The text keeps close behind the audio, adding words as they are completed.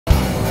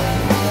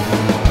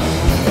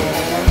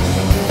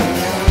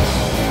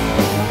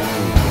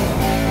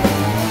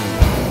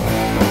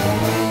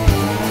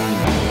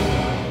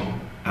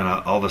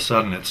a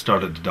sudden it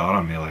started to dawn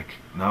on me, like,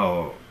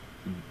 no,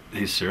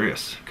 he's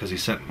serious, because he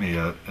sent me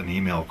an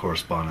email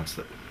correspondence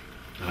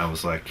and I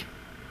was like,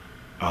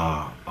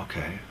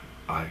 okay,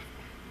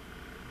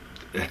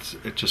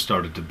 it just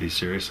started to be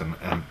serious, and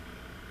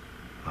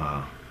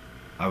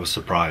I was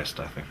surprised,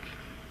 I think,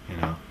 you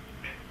know.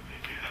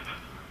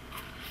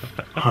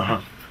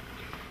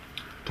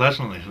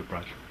 Pleasantly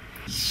surprised.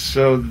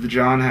 So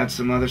John had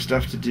some other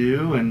stuff to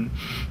do, and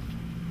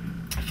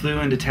I flew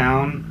into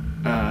town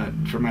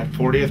for my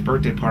 40th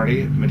birthday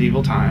party at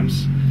Medieval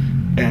Times,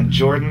 and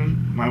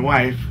Jordan, my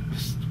wife,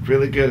 was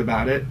really good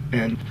about it,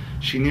 and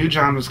she knew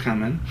John was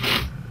coming,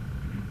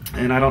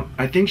 and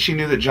I think she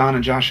knew that John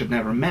and Josh had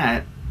never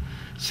met,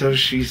 so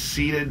she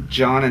seated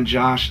John and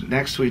Josh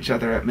next to each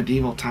other at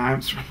Medieval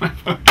Times for my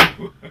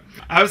photo.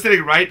 I was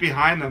sitting right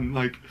behind them,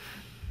 like,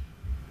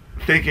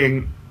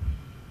 thinking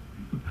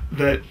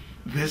that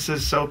this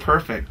is so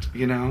perfect,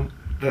 you know,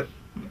 that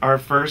our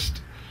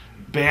first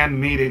band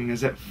meeting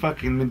is at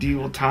fucking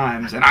Medieval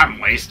Times, and I'm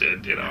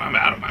wasted, you know, I'm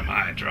out of my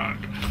mind,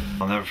 drunk.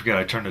 I'll never forget,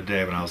 I turned to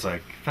Dave and I was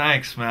like,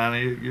 thanks,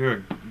 man, you're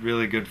a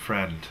really good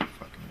friend.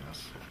 Fucking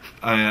yes.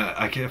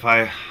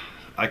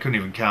 I couldn't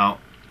even count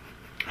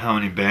how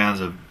many bands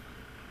have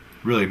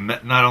really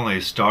met, not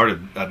only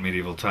started at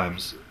Medieval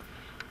Times,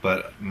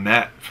 but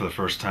met for the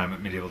first time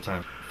at Medieval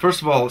Times.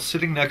 First of all,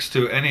 sitting next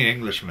to any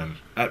Englishman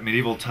at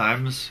Medieval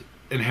Times,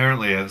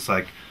 inherently it's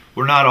like,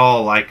 we're not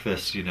all like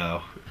this, you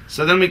know.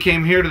 So then we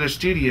came here to the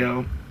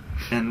studio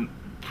and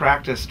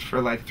practiced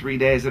for like 3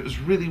 days. It was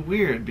really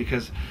weird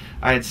because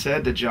I had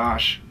said to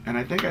Josh, and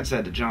I think I'd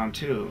said to John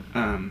too,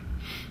 I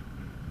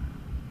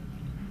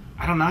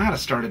don't know how to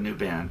start a new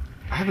band.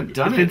 I haven't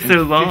done it in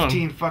so long.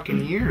 15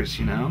 fucking years,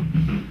 you know?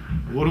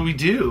 What do we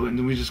do? And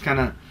then we just kind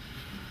of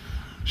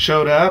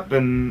showed up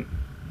and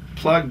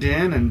plugged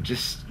in and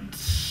just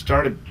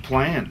started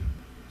playing.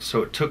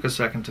 So it took a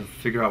second to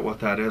figure out what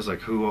that is,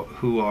 like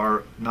who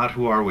are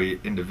we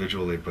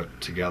individually,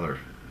 but together.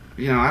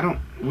 You know,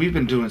 we've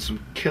been doing some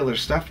killer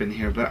stuff in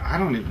here, but I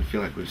don't even feel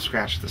like we've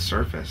scratched the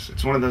surface.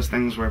 It's one of those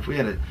things where if we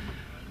had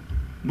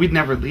we'd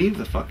never leave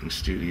the fucking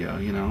studio,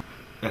 you know?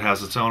 It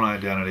has its own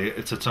identity,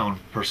 it's its own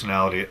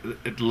personality.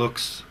 It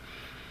looks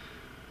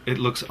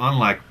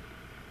unlike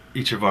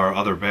each of our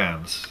other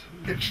bands.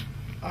 It's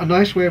a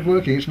nice way of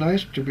working. It's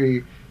nice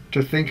to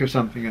think of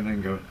something and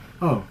then go,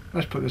 oh,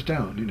 let's put this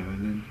down, you know,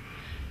 and then.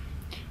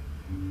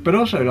 But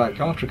also,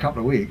 like, after a couple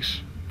of weeks,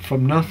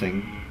 from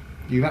nothing,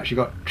 you've actually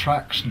got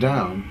tracks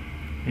down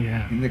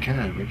in the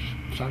can,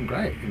 which sound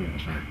great. You know,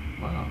 it's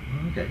like, wow,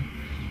 okay,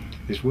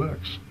 this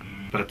works.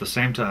 But at the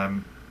same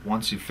time,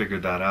 once you've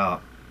figured that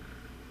out,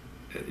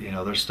 you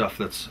know, there's stuff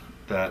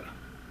that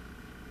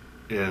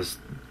is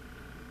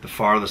the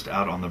farthest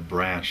out on the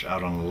branch,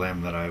 out on the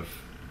limb that I've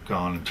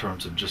gone in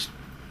terms of just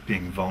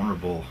being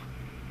vulnerable,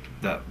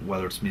 that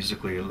whether it's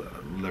musically,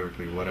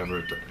 lyrically,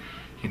 whatever,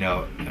 you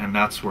know, and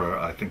that's where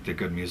I think the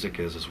good music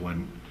is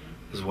when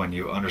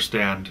you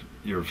understand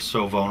you're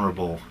so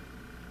vulnerable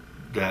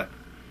that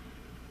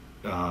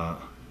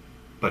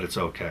but it's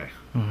okay.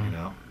 Mm-hmm. You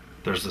know,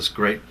 there's this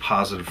great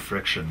positive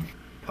friction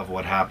of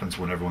what happens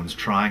when everyone's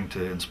trying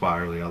to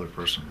inspire the other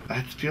person.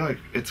 I feel like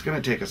it's going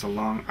to take us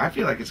I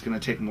feel like it's going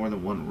to take more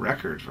than one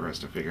record for us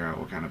to figure out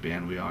what kind of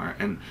band we are.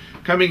 And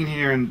coming in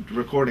here and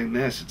recording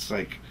this, it's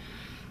like,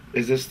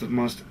 is this the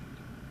most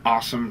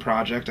awesome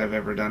project I've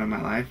ever done in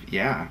my life?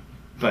 Yeah.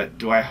 But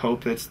do I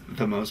hope it's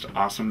the most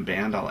awesome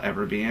band I'll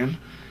ever be in?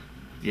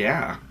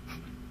 Yeah.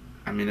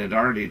 I mean, it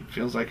already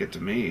feels like it to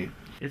me.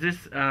 Is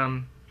this,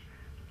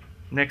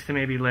 next to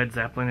maybe Led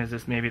Zeppelin, is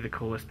this maybe the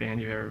coolest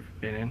band you've ever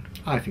been in?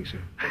 I think so.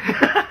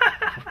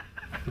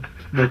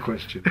 No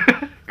question.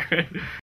 Great.